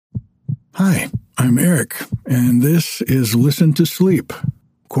Hi, I'm Eric, and this is Listen to Sleep,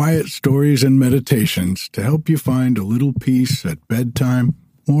 quiet stories and meditations to help you find a little peace at bedtime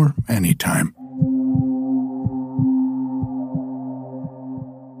or anytime.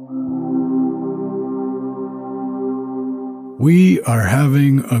 We are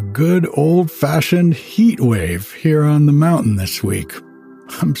having a good old-fashioned heat wave here on the mountain this week.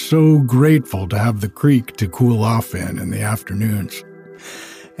 I'm so grateful to have the creek to cool off in the afternoons.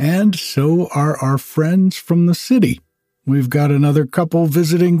 And so are our friends from the city. We've got another couple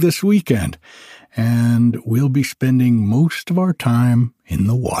visiting this weekend, and we'll be spending most of our time in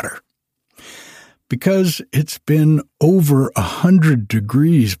the water. Because it's been over 100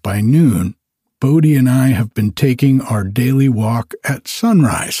 degrees by noon, Bodhi and I have been taking our daily walk at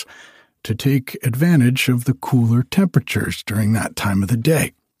sunrise to take advantage of the cooler temperatures during that time of the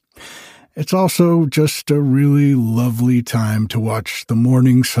day. It's also just a really lovely time to watch the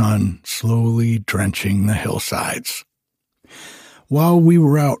morning sun slowly drenching the hillsides. While we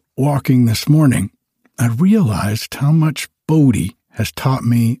were out walking this morning, I realized how much Bodhi has taught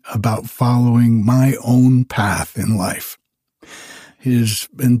me about following my own path in life. His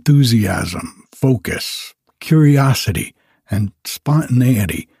enthusiasm, focus, curiosity, and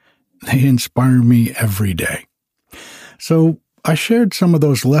spontaneity, they inspire me every day. So I shared some of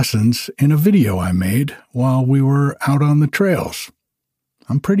those lessons in a video I made while we were out on the trails.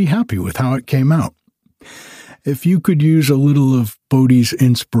 I'm pretty happy with how it came out. If you could use a little of Bodhi's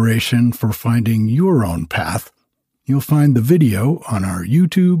inspiration for finding your own path, you'll find the video on our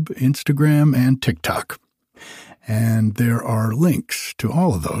YouTube, Instagram, and TikTok. And there are links to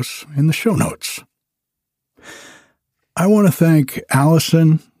all of those in the show notes. I want to thank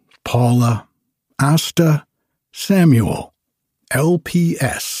Allison, Paula, Asta, Samuel,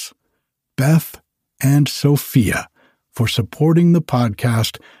 LPS, Beth, and Sophia for supporting the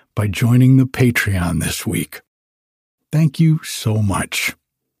podcast by joining the Patreon this week. Thank you so much.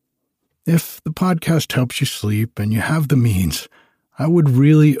 If the podcast helps you sleep and you have the means, I would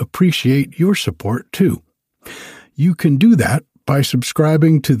really appreciate your support too. You can do that by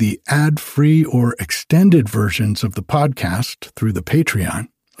subscribing to the ad-free or extended versions of the podcast through the Patreon,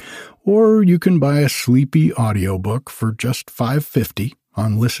 or you can buy a sleepy audiobook for just $5.50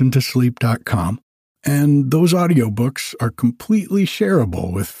 on listentosleep.com, and those audiobooks are completely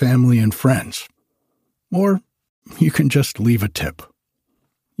shareable with family and friends. Or you can just leave a tip.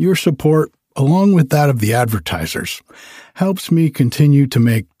 Your support, along with that of the advertisers, helps me continue to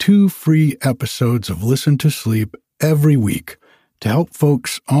make 2 free episodes of Listen to Sleep every week to help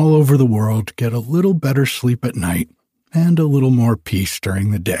folks all over the world get a little better sleep at night and a little more peace during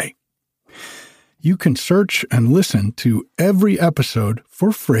the day. You can search and listen to every episode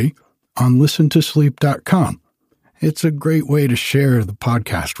for free on listentosleep.com. It's a great way to share the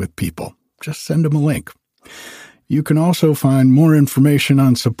podcast with people. Just send them a link. You can also find more information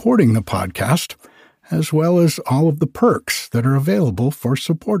on supporting the podcast, as well as all of the perks that are available for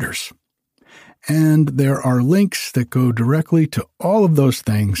supporters. And there are links that go directly to all of those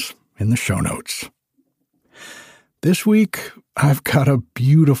things in the show notes. This week, I've got a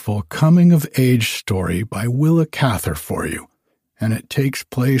beautiful coming-of-age story by Willa Cather for you, and it takes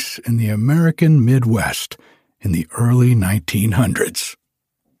place in the American Midwest in the early 1900s.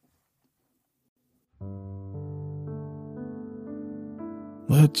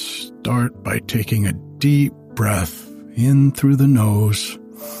 Let's start by taking a deep breath in through the nose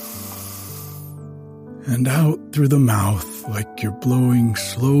and out through the mouth like you're blowing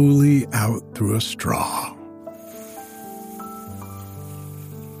slowly out through a straw.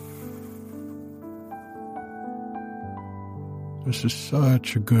 This is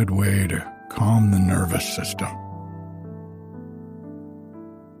such a good way to calm the nervous system.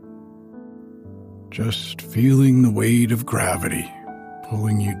 Just feeling the weight of gravity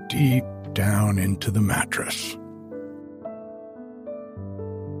pulling you deep down into the mattress.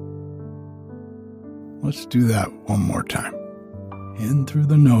 Let's do that one more time. In through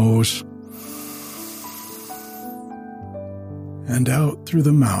the nose and out through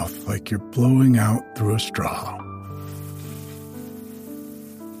the mouth like you're blowing out through a straw.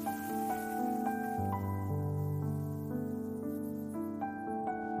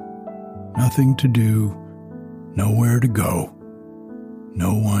 Nothing to do, nowhere to go,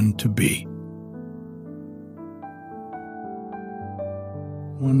 no one to be.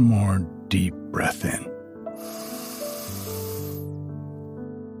 One more deep breath in.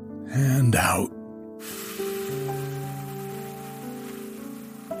 And out.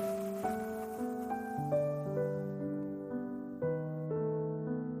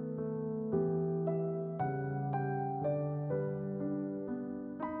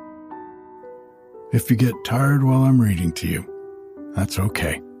 If you get tired while I'm reading to you, that's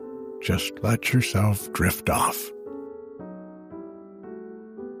okay. Just let yourself drift off.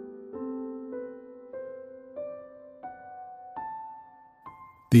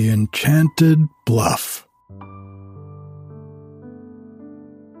 The Enchanted Bluff.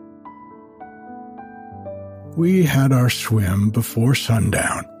 We had our swim before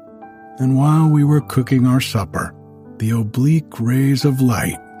sundown, and while we were cooking our supper, the oblique rays of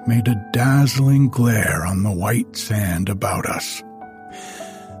light made a dazzling glare on the white sand about us.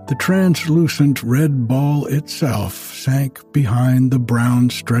 The translucent red ball itself sank behind the brown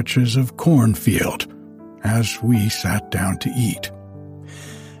stretches of cornfield as we sat down to eat,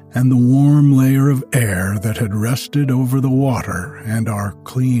 and the warm layer of air that had rested over the water and our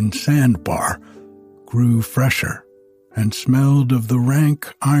clean sandbar grew fresher and smelled of the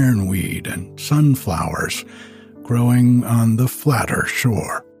rank ironweed and sunflowers growing on the flatter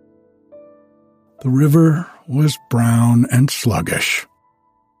shore. The river was brown and sluggish,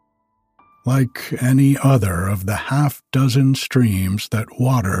 like any other of the half-dozen streams that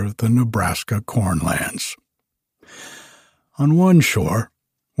water the Nebraska cornlands. On one shore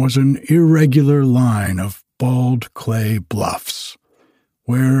was an irregular line of bald clay bluffs,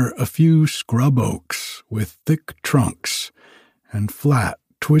 where a few scrub oaks with thick trunks and flat,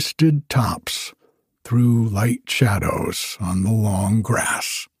 twisted tops threw light shadows on the long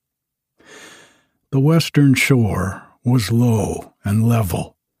grass. The western shore was low and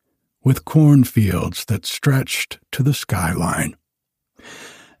level, with cornfields that stretched to the skyline.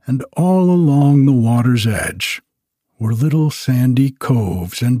 And all along the water's edge were little sandy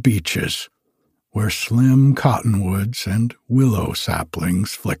coves and beaches where slim cottonwoods and willow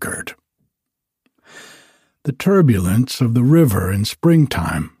saplings flickered. The turbulence of the river in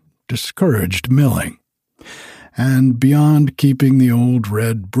springtime discouraged milling, and beyond keeping the old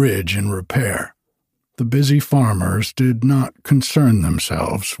red bridge in repair, the busy farmers did not concern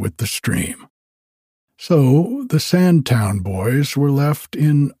themselves with the stream. So the Sandtown boys were left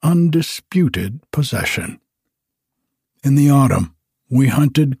in undisputed possession. In the autumn, we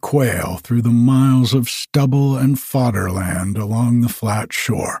hunted quail through the miles of stubble and fodderland along the flat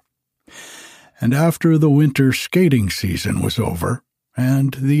shore. And after the winter skating season was over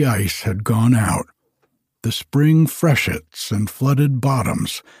and the ice had gone out, the spring freshets and flooded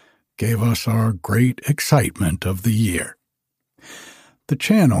bottoms gave us our great excitement of the year. The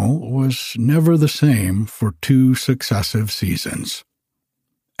channel was never the same for 2 successive seasons.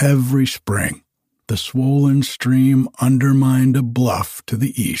 Every spring, the swollen stream undermined a bluff to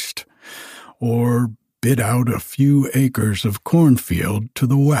the east, or bit out a few acres of cornfield to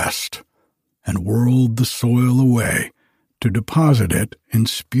the west, and whirled the soil away to deposit it in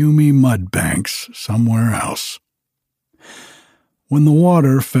spumy mud banks somewhere else. When the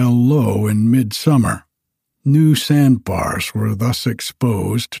water fell low in midsummer, new sandbars were thus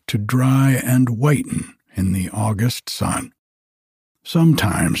exposed to dry and whiten in the August sun.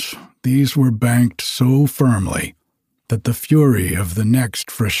 Sometimes these were banked so firmly that the fury of the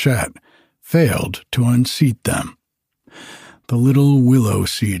next freshet failed to unseat them. The little willow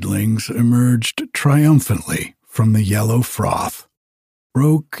seedlings emerged triumphantly from the yellow froth,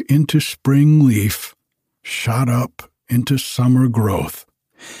 broke into spring leaf, shot up into summer growth,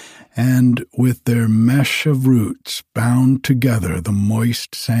 and with their mesh of roots bound together the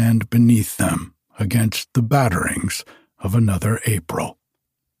moist sand beneath them against the batterings of another April.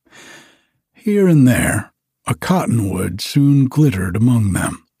 Here and there, a cottonwood soon glittered among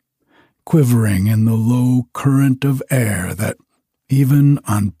them, quivering in the low current of air that, even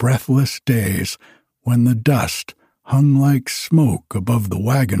on breathless days when the dust hung like smoke above the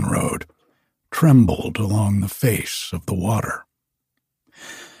wagon road, trembled along the face of the water.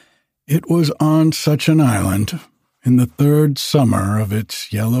 It was on such an island, in the 3rd summer of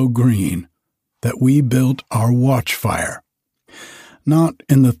its yellow green, that we built our watchfire, not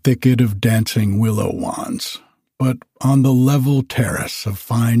in the thicket of dancing willow wands, but on the level terrace of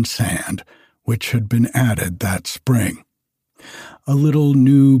fine sand which had been added that spring, a little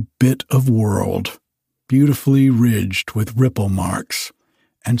new bit of world, beautifully ridged with ripple marks,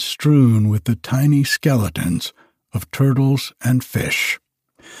 and strewn with the tiny skeletons of turtles and fish,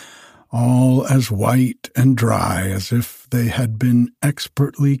 all as white and dry as if they had been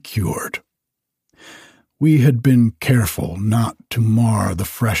expertly cured. We had been careful not to mar the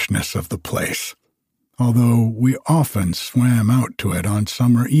freshness of the place, although we often swam out to it on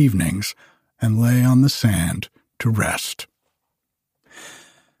summer evenings and lay on the sand to rest.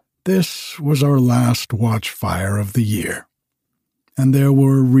 This was our last watchfire of the year, and there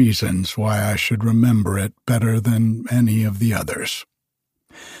were reasons why I should remember it better than any of the others.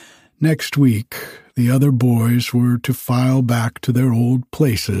 Next week, the other boys were to file back to their old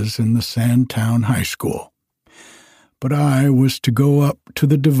places in the Sandtown High School. But I was to go up to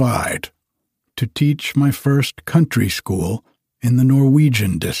the Divide to teach my first country school in the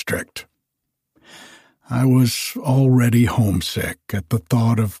Norwegian district. I was already homesick at the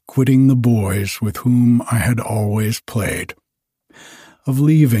thought of quitting the boys with whom I had always played, of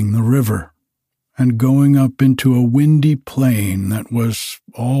leaving the river and going up into a windy plain that was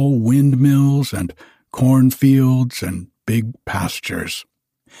all windmills and cornfields and big pastures,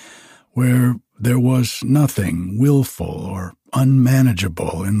 where there was nothing willful or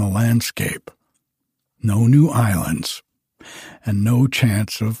unmanageable in the landscape, no new islands, and no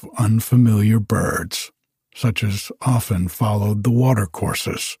chance of unfamiliar birds, such as often followed the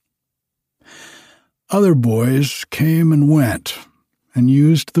watercourses. Other boys came and went, and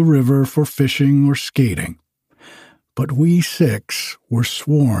used the river for fishing or skating, but we 6 were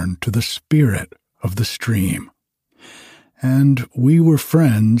sworn to the spirit of the stream, and we were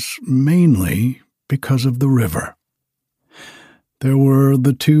friends mainly because of the river. There were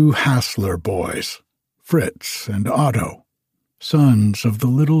the 2 Hassler boys, Fritz and Otto, sons of the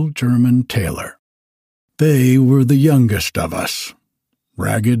little German tailor. They were the youngest of us,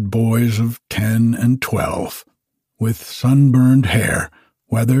 ragged boys of 10 and 12, with sunburned hair,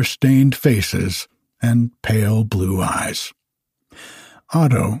 weather-stained faces, and pale blue eyes.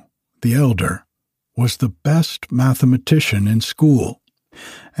 Otto, the elder, was the best mathematician in school,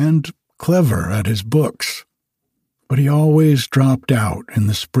 and clever at his books, but he always dropped out in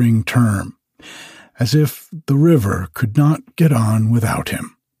the spring term, as if the river could not get on without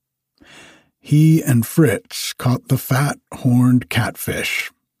him. He and Fritz caught the fat, horned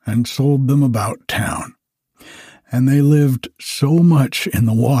catfish and sold them about town, and they lived so much in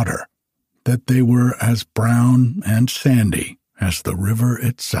the water that they were as brown and sandy as the river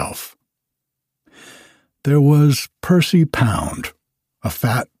itself. There was Percy Pound, a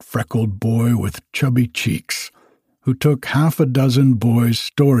fat, freckled boy with chubby cheeks, who took 6 boys'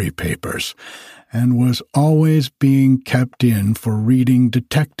 story papers and was always being kept in for reading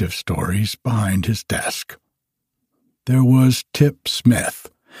detective stories behind his desk. There was Tip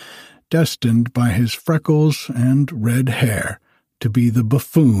Smith, destined by his freckles and red hair to be the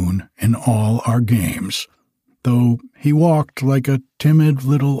buffoon in all our games, though he walked like a timid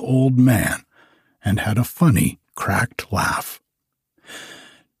little old man and had a funny, cracked laugh.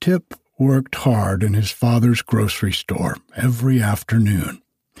 Tip worked hard in his father's grocery store every afternoon,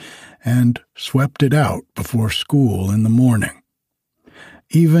 and swept it out before school in the morning.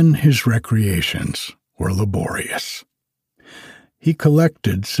 Even his recreations were laborious. He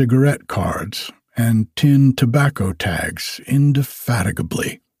collected cigarette cards and tin tobacco tags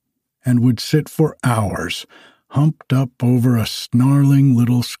indefatigably, and would sit for hours humped up over a snarling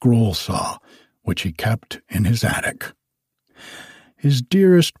little scroll saw which he kept in his attic. His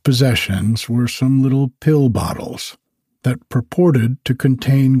dearest possessions were some little pill bottles that purported to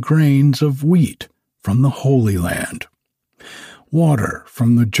contain grains of wheat from the Holy Land, water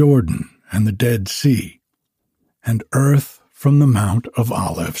from the Jordan and the Dead Sea, and earth from the Mount of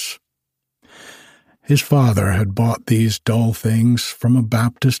Olives. His father had bought these dull things from a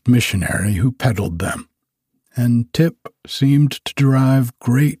Baptist missionary who peddled them, and Tip seemed to derive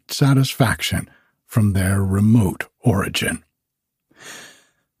great satisfaction from their remote origin.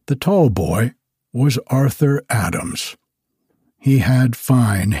 The tall boy was Arthur Adams. He had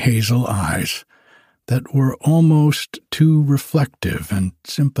fine hazel eyes that were almost too reflective and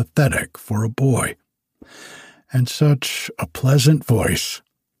sympathetic for a boy, and such a pleasant voice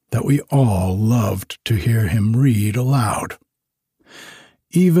that we all loved to hear him read aloud.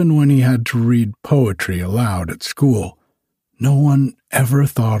 Even when he had to read poetry aloud at school, no one ever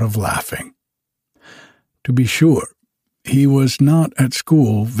thought of laughing. To be sure, he was not at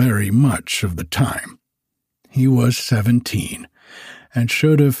school very much of the time. He was 17, and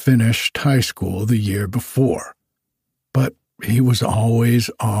should have finished high school the year before, but he was always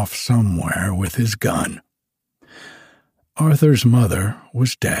off somewhere with his gun. Arthur's mother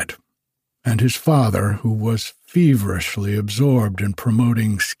was dead, and his father, who was feverishly absorbed in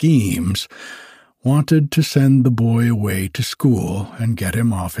promoting schemes, wanted to send the boy away to school and get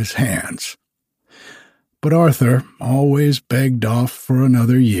him off his hands. But Arthur always begged off for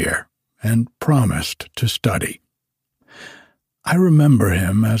another year and promised to study. I remember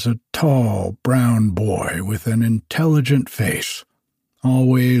him as a tall, brown boy with an intelligent face,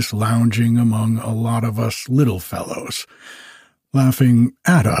 always lounging among a lot of us little fellows, laughing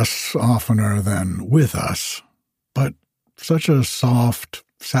at us oftener than with us, but such a soft,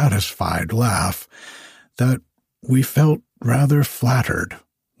 satisfied laugh that we felt rather flattered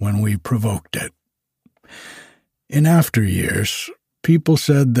when we provoked it. In after years, people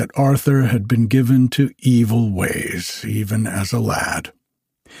said that Arthur had been given to evil ways, even as a lad.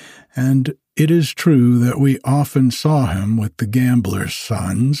 And it is true that we often saw him with the gamblers'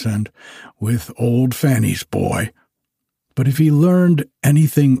 sons and with old Fanny's boy. But if he learned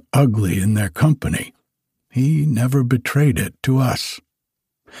anything ugly in their company, he never betrayed it to us.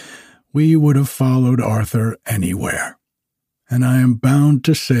 We would have followed Arthur anywhere, and I am bound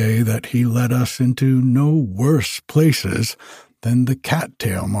to say that he led us into no worse places than the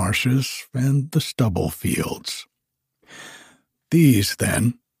cattail marshes and the stubble fields. These,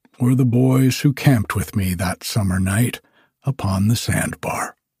 then, were the boys who camped with me that summer night upon the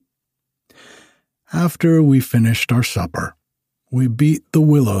sandbar. After we finished our supper, we beat the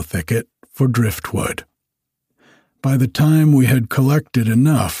willow thicket for driftwood. By the time we had collected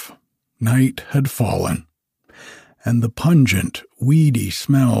enough, night had fallen, and the pungent, weedy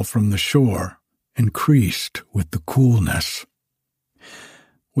smell from the shore increased with the coolness.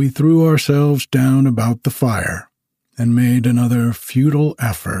 We threw ourselves down about the fire and made another futile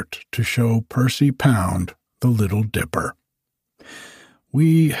effort to show Percy Pound the Little Dipper.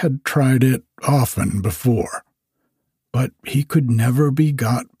 We had tried it often before, but he could never be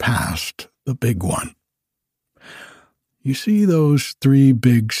got past the big one. You see those 3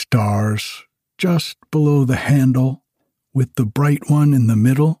 big stars just below the handle, with the bright one in the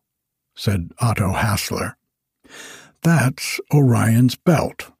middle? Said Otto Hassler. That's Orion's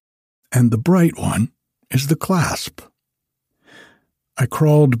belt, and the bright one is the clasp. I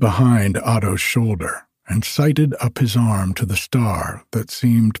crawled behind Otto's shoulder and sighted up his arm to the star that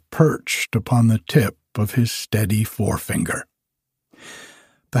seemed perched upon the tip of his steady forefinger.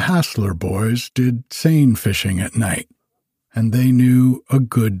 The Hassler boys did seine fishing at night, and they knew a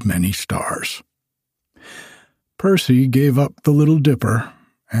good many stars. Percy gave up the Little Dipper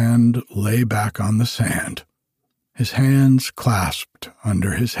and lay back on the sand, his hands clasped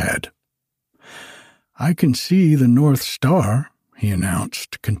under his head. "I can see the North Star," he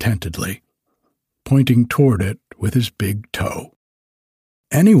announced contentedly, pointing toward it with his big toe.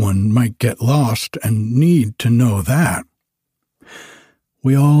 "Anyone might get lost and need to know that."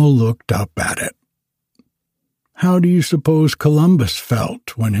 We all looked up at it. "How do you suppose Columbus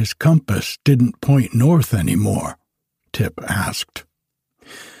felt when his compass didn't point north anymore?" Tip asked.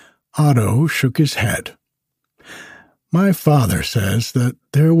 Otto shook his head. "My father says that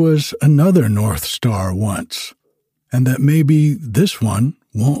there was another North Star once, and that maybe this one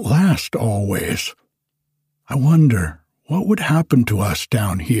won't last always. I wonder what would happen to us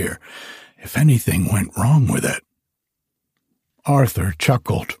down here if anything went wrong with it." Arthur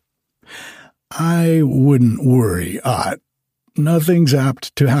chuckled. "I wouldn't worry, Ott. Nothing's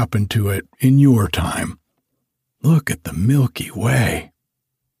apt to happen to it in your time. Look at the Milky Way."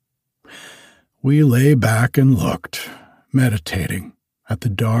 We lay back and looked, meditating, at the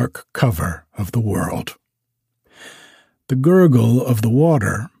dark cover of the world. The gurgle of the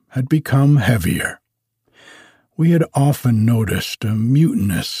water had become heavier. We had often noticed a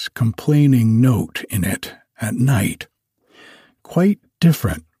mutinous, complaining note in it at night, quite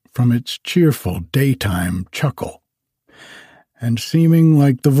different from its cheerful daytime chuckle, and seeming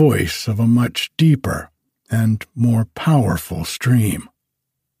like the voice of a much deeper and more powerful stream.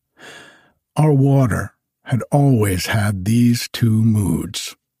 Our water had always had these 2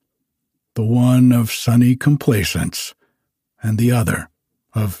 moods, the one of sunny complacence and the other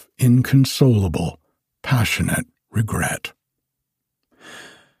of inconsolable, passionate regret.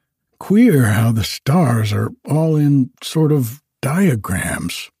 "Queer how the stars are all in sort of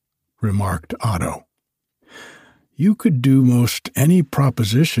diagrams," remarked Otto. "You could do most any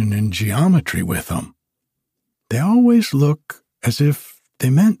proposition in geometry with them. They always look as if they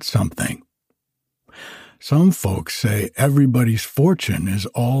meant something. Some folks say everybody's fortune is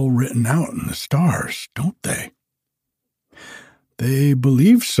all written out in the stars, don't they?" "They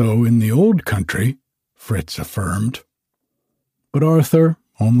believed so in the old country," Fritz affirmed. But Arthur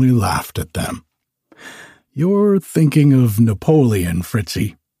only laughed at them. "You're thinking of Napoleon,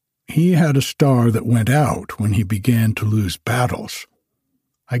 Fritzy. He had a star that went out when he began to lose battles.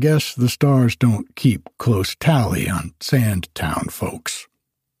 I guess the stars don't keep close tally on Sandtown folks."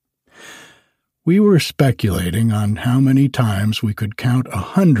 We were speculating on how many times we could count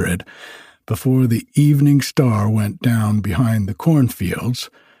 100 before the evening star went down behind the cornfields,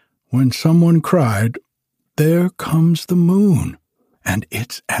 when someone cried, "There comes the moon, and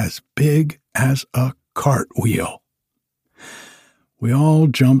it's as big as a cartwheel." We all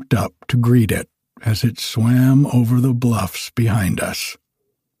jumped up to greet it as it swam over the bluffs behind us.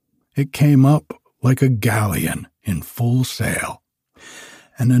 It came up like a galleon in full sail,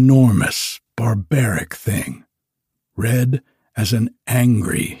 an enormous, barbaric thing, red as an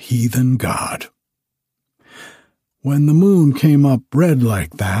angry heathen god. When the moon came up red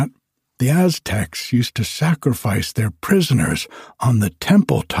like that, the Aztecs used to sacrifice their prisoners on the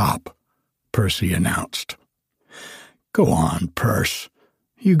temple top, Percy announced. Go on, Perce.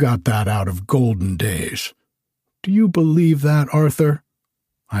 You got that out of golden days. Do you believe that, Arthur?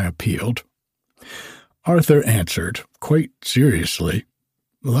 I appealed. Arthur answered, quite seriously,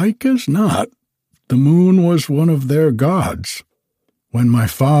 like as not, the moon was one of their gods. When my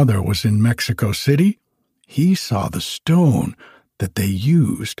father was in Mexico City, he saw the stone that they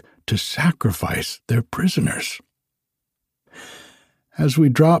used to sacrifice their prisoners. As we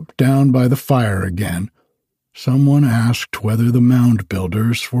dropped down by the fire again, someone asked whether the mound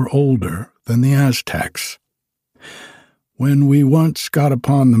builders were older than the Aztecs. When we once got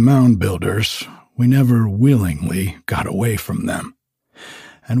upon the mound builders, we never willingly got away from them,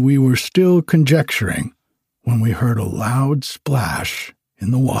 and we were still conjecturing when we heard a loud splash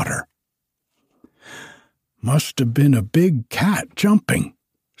in the water. Must have been a big cat jumping,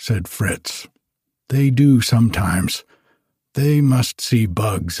 said Fritz. They do sometimes. They must see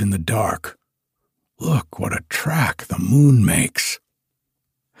bugs in the dark. Look what a track the moon makes.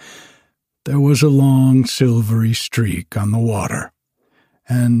 There was a long silvery streak on the water,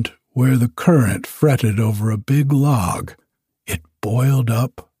 and where the current fretted over a big log, it boiled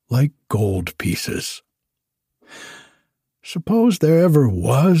up like gold pieces. Suppose there ever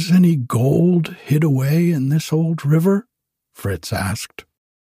was any gold hid away in this old river? Fritz asked.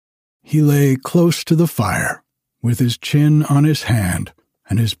 He lay close to the fire, with his chin on his hand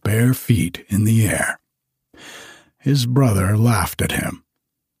and his bare feet in the air. His brother laughed at him,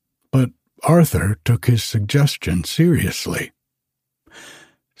 but Arthur took his suggestion seriously.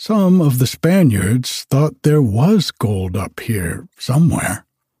 Some of the Spaniards thought there was gold up here somewhere.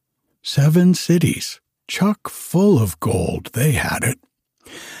 7 cities, chock full of gold, they had it.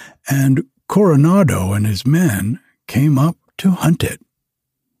 And Coronado and his men came up to hunt it.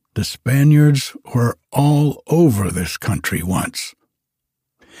 The Spaniards were all over this country once.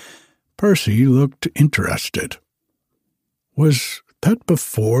 Percy looked interested. Was that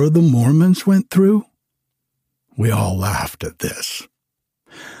before the Mormons went through? We all laughed at this.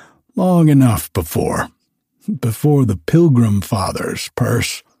 Long enough before the Pilgrim Fathers,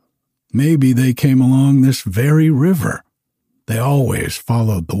 Perce. Maybe they came along this very river. They always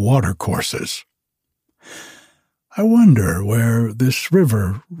followed the watercourses. I wonder where this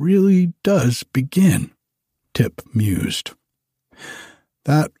river really does begin, Tip mused.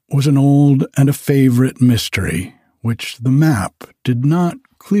 That was an old and a favorite mystery, which the map did not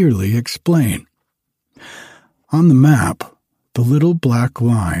clearly explain. On the map, the little black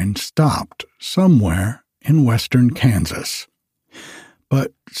line stopped somewhere in western Kansas.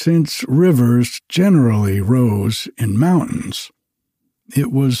 But since rivers generally rose in mountains,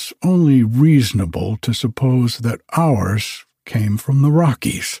 it was only reasonable to suppose that ours came from the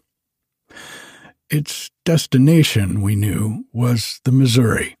Rockies. Its destination, we knew, was the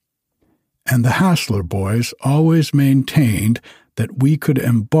Missouri, and the Hassler boys always maintained that we could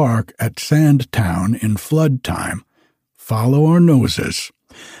embark at Sandtown in flood time, follow our noses,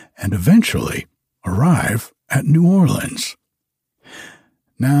 and eventually arrive at New Orleans.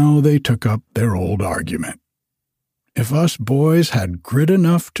 Now they took up their old argument. If us boys had grit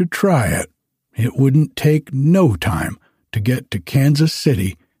enough to try it, it wouldn't take no time to get to Kansas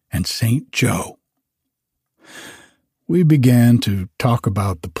City and St. Joe. We began to talk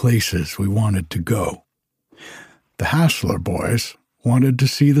about the places we wanted to go. The Hassler boys wanted to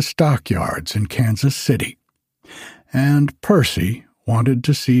see the stockyards in Kansas City, and Percy wanted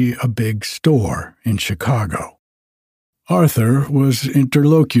to see a big store in Chicago. Arthur was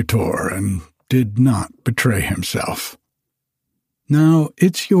interlocutor and did not betray himself. Now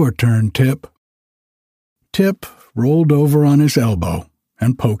it's your turn, Tip. Tip rolled over on his elbow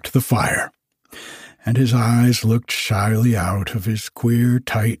and poked the fire, and his eyes looked shyly out of his queer,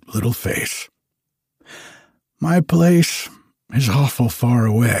 tight little face. My place is awful far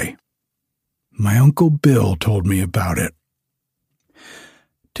away. My Uncle Bill told me about it.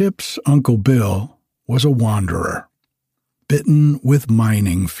 Tip's Uncle Bill was a wanderer, bitten with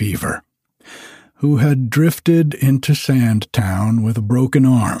mining fever, who had drifted into Sandtown with a broken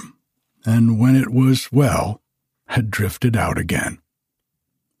arm, and when it was well, had drifted out again.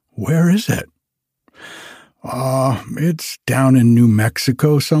 Where is it? It's down in New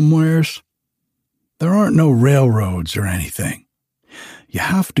Mexico somewheres. There aren't no railroads or anything. You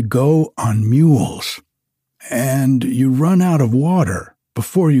have to go on mules, and you run out of water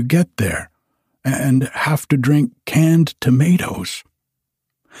before you get there, and have to drink canned tomatoes.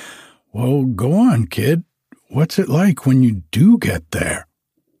 Well, go on, kid. what's it like when you do get there?"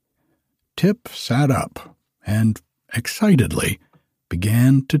 Tip sat up and, excitedly,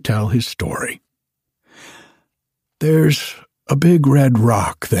 began to tell his story. "There's a big red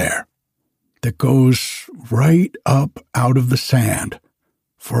rock there that goes right up out of the sand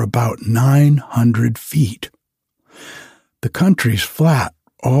for about 900 feet. The country's flat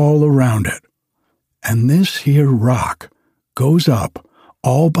all around it, and this here rock goes up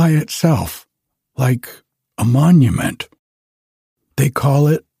all by itself like a monument. They call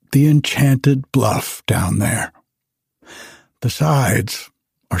it the Enchanted Bluff down there. The sides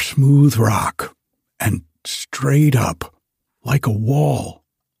are smooth rock and straight up like a wall.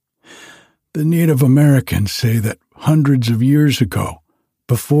 The Native Americans say that hundreds of years ago,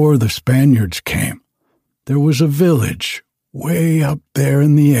 before the Spaniards came, there was a village way up there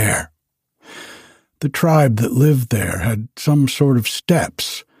in the air. The tribe that lived there had some sort of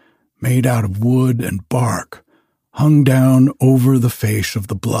steps made out of wood and bark hung down over the face of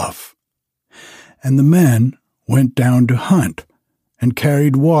the bluff. And the men went down to hunt and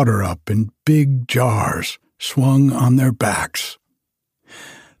carried water up in big jars swung on their backs.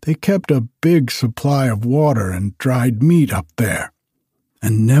 They kept a big supply of water and dried meat up there,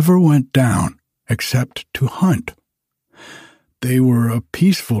 and never went down except to hunt. They were a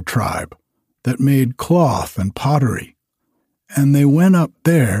peaceful tribe that made cloth and pottery, and they went up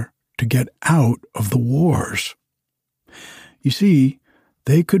there to get out of the wars. You see,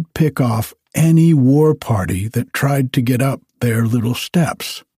 they could pick off any war party that tried to get up their little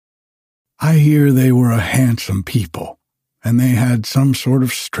steps. I hear they were a handsome people, and they had some sort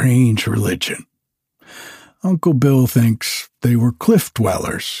of strange religion. Uncle Bill thinks they were cliff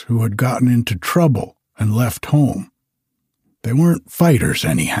dwellers who had gotten into trouble and left home. They weren't fighters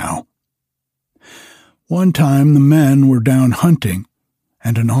anyhow. One time the men were down hunting,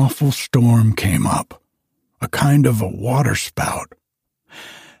 and an awful storm came up, a kind of a waterspout.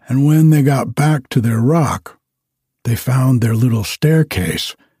 And when they got back to their rock, they found their little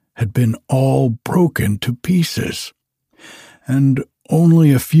staircase had been all broken to pieces, and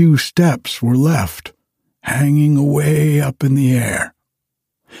only a few steps were left, hanging away up in the air.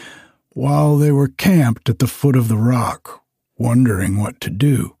 While they were camped at the foot of the rock, wondering what to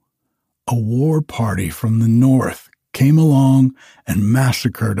do, a war party from the north came along and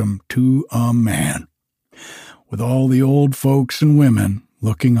massacred 'em to a man, with all the old folks and women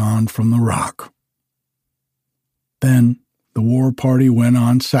looking on from the rock. Then the war party went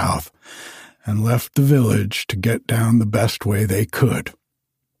on south and left the village to get down the best way they could.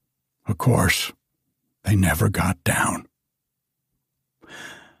 Of course, they never got down.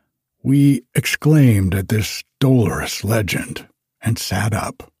 We exclaimed at this dolorous legend and sat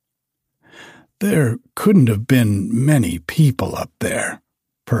up. There couldn't have been many people up there,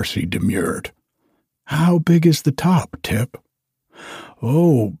 Percy demurred. How big is the top, Tip?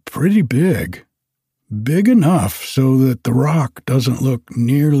 Oh, pretty big. Big enough so that the rock doesn't look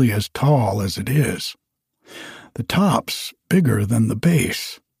nearly as tall as it is. The top's bigger than the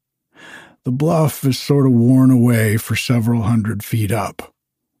base. The bluff is sort of worn away for several hundred feet up.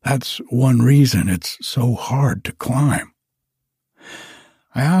 That's one reason it's so hard to climb.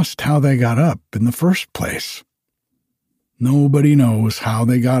 I asked how they got up in the first place. Nobody knows how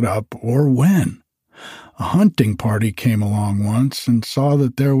they got up or when. A hunting party came along once and saw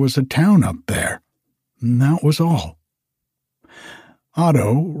that there was a town up there, and that was all.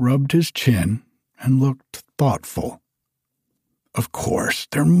 Otto rubbed his chin and looked thoughtful. Of course,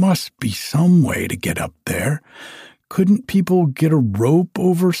 there must be some way to get up there. Couldn't people get a rope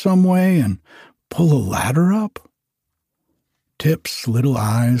over some way and pull a ladder up? Tip's little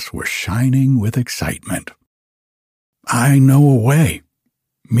eyes were shining with excitement. I know a way.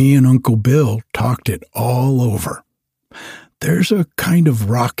 Me and Uncle Bill talked it all over. There's a kind of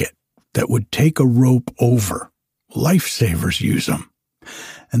rocket that would take a rope over. Lifesavers use them.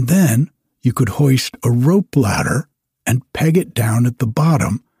 And then you could hoist a rope ladder and peg it down at the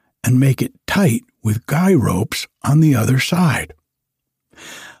bottom and make it tight with guy ropes on the other side.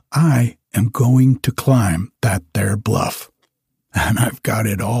 I am going to climb that there bluff, and I've got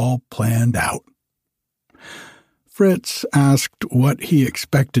it all planned out. Fritz asked what he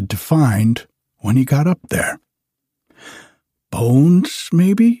expected to find when he got up there. Bones,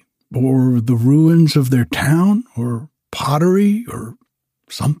 maybe? Or the ruins of their town? Or pottery? Or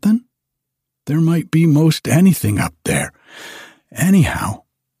something? There might be most anything up there. Anyhow,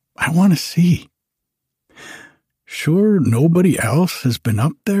 I want to see. Sure nobody else has been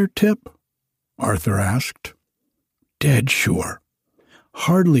up there, Tip? Arthur asked. Dead sure.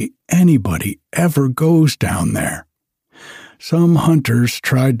 Hardly anybody ever goes down there. Some hunters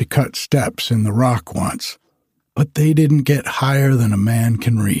tried to cut steps in the rock once, but they didn't get higher than a man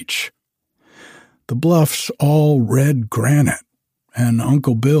can reach. The bluff's all red granite, and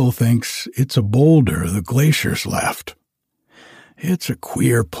Uncle Bill thinks it's a boulder the glaciers left. It's a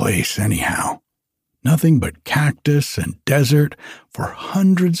queer place anyhow. Nothing but cactus and desert for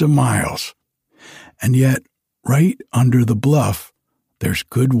hundreds of miles. And yet, right under the bluff, there's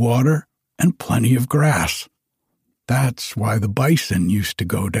good water and plenty of grass. That's why the bison used to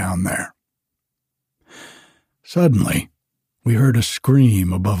go down there. Suddenly, we heard a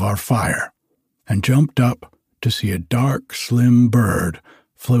scream above our fire and jumped up to see a dark, slim bird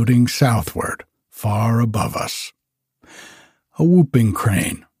floating southward, far above us. A whooping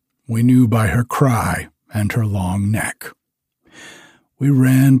crane, we knew by her cry and her long neck. We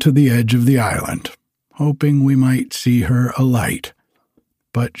ran to the edge of the island, hoping we might see her alight,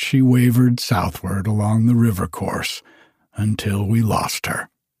 but she wavered southward along the river course until we lost her.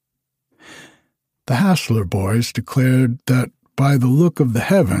 The Hassler boys declared that by the look of the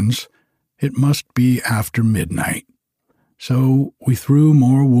heavens, it must be after midnight. So we threw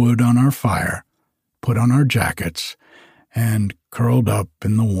more wood on our fire, put on our jackets, and curled up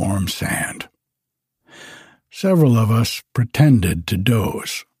in the warm sand. Several of us pretended to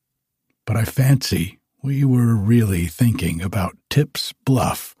doze, but I fancy we were really thinking about Tip's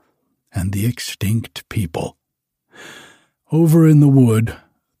Bluff and the extinct people. Over in the wood,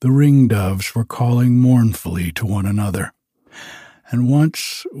 the ringdoves were calling mournfully to one another, and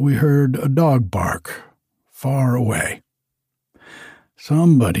once we heard a dog bark far away.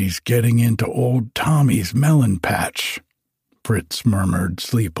 "Somebody's getting into old Tommy's melon patch," Fritz murmured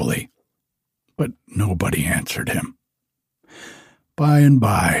sleepily, but nobody answered him. By and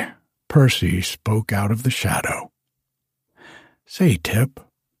by, Percy spoke out of the shadow. "Say, Tip,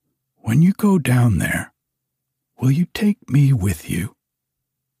 when you go down there, will you take me with you?"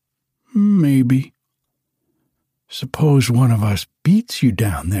 "Maybe." "Suppose one of us beats you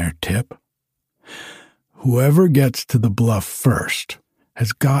down there, Tip. Whoever gets to the bluff first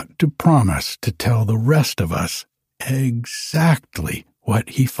has got to promise to tell the rest of us exactly what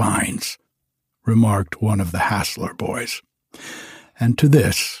he finds," remarked one of the Hassler boys, and to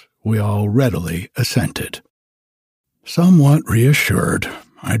this we all readily assented. Somewhat reassured,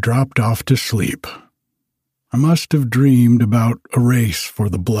 I dropped off to sleep. I must have dreamed about a race for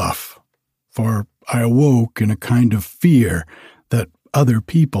the bluff, for I awoke in a kind of fear that other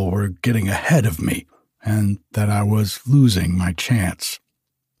people were getting ahead of me and that I was losing my chance.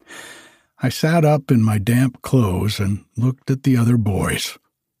 I sat up in my damp clothes and looked at the other boys,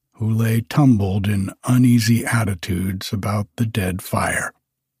 who lay tumbled in uneasy attitudes about the dead fire.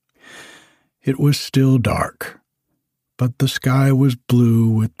 It was still dark, but the sky was blue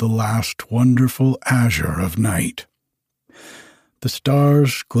with the last wonderful azure of night. The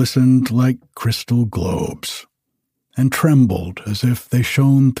stars glistened like crystal globes, and trembled as if they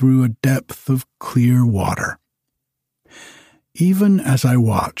shone through a depth of clear water. Even as I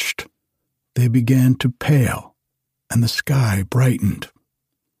watched, they began to pale, and the sky brightened.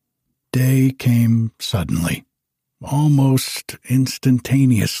 Day came suddenly, almost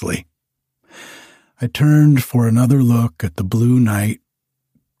instantaneously. I turned for another look at the blue night,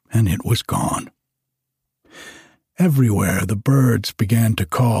 and it was gone. Everywhere the birds began to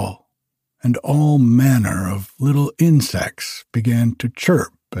call, and all manner of little insects began to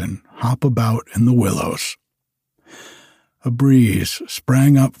chirp and hop about in the willows. A breeze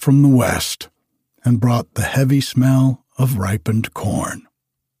sprang up from the west and brought the heavy smell of ripened corn.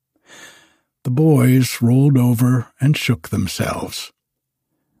 The boys rolled over and shook themselves.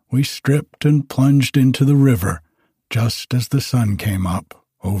 We stripped and plunged into the river just as the sun came up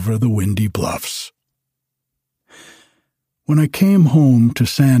over the windy bluffs. When I came home to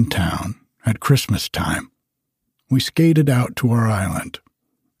Sandtown at Christmas time, we skated out to our island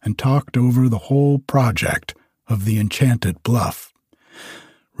and talked over the whole project of the Enchanted Bluff,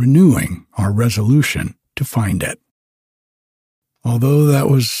 renewing our resolution to find it. Although that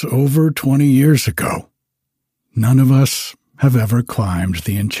was over 20 years ago, none of us have ever climbed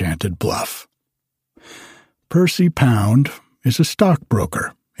the Enchanted Bluff. Percy Pound is a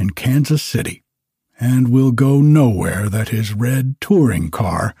stockbroker in Kansas City and will go nowhere that his red touring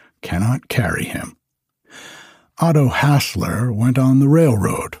car cannot carry him. Otto Hassler went on the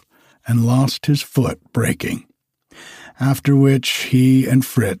railroad and lost his foot braking, after which he and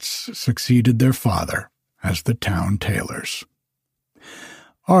Fritz succeeded their father as the town tailors.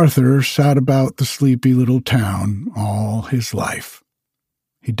 Arthur sat about the sleepy little town all his life.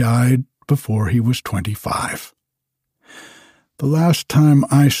 He died before he was 25. The last time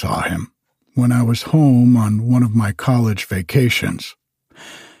I saw him, when I was home on one of my college vacations,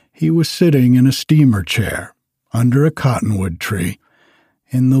 he was sitting in a steamer chair under a cottonwood tree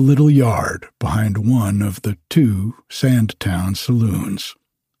in the little yard behind one of the 2 Sandtown saloons.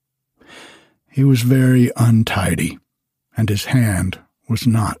 He was very untidy, and his hand was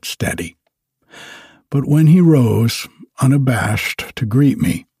not steady. But when he rose, unabashed, to greet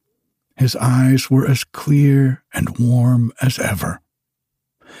me, his eyes were as clear and warm as ever.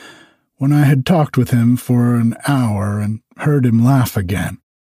 When I had talked with him for an hour and heard him laugh again,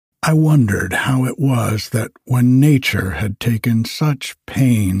 I wondered how it was that when nature had taken such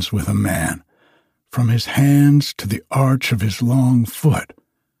pains with a man, from his hands to the arch of his long foot,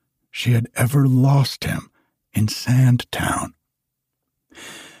 she had ever lost him in Sandtown.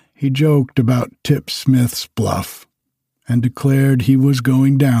 He joked about Tip Smith's bluff and declared he was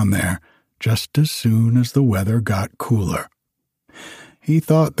going down there just as soon as the weather got cooler. He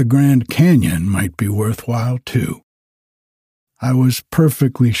thought the Grand Canyon might be worthwhile, too. I was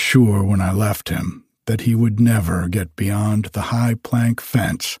perfectly sure when I left him that he would never get beyond the high plank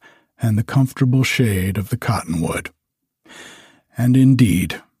fence and the comfortable shade of the cottonwood. And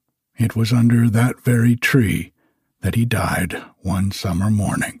indeed, it was under that very tree that he died one summer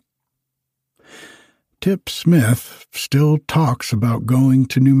morning. Tip Smith still talks about going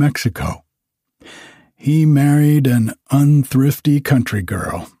to New Mexico. He married an unthrifty country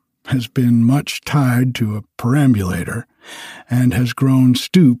girl, has been much tied to a perambulator, and has grown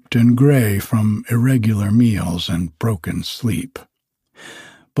stooped and gray from irregular meals and broken sleep.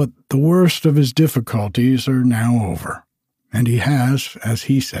 But the worst of his difficulties are now over, and he has, as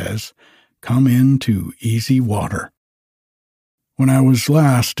he says, come into easy water. When I was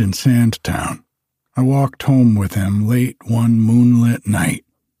last in Sandtown, I walked home with him late one moonlit night,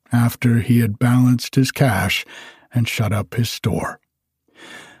 after he had balanced his cash and shut up his store.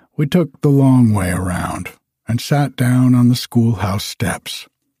 We took the long way around and sat down on the schoolhouse steps.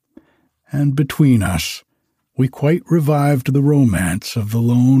 And between us, we quite revived the romance of the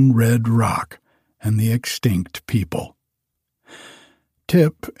lone red rock and the extinct people.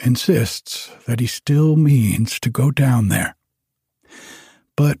 Tip insists that he still means to go down there.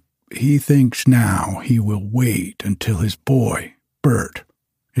 But he thinks now he will wait until his boy, Bert,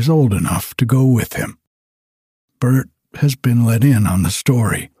 is old enough to go with him. Bert has been let in on the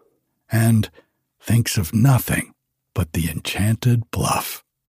story and thinks of nothing but the enchanted bluff.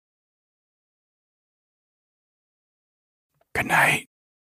 Good night.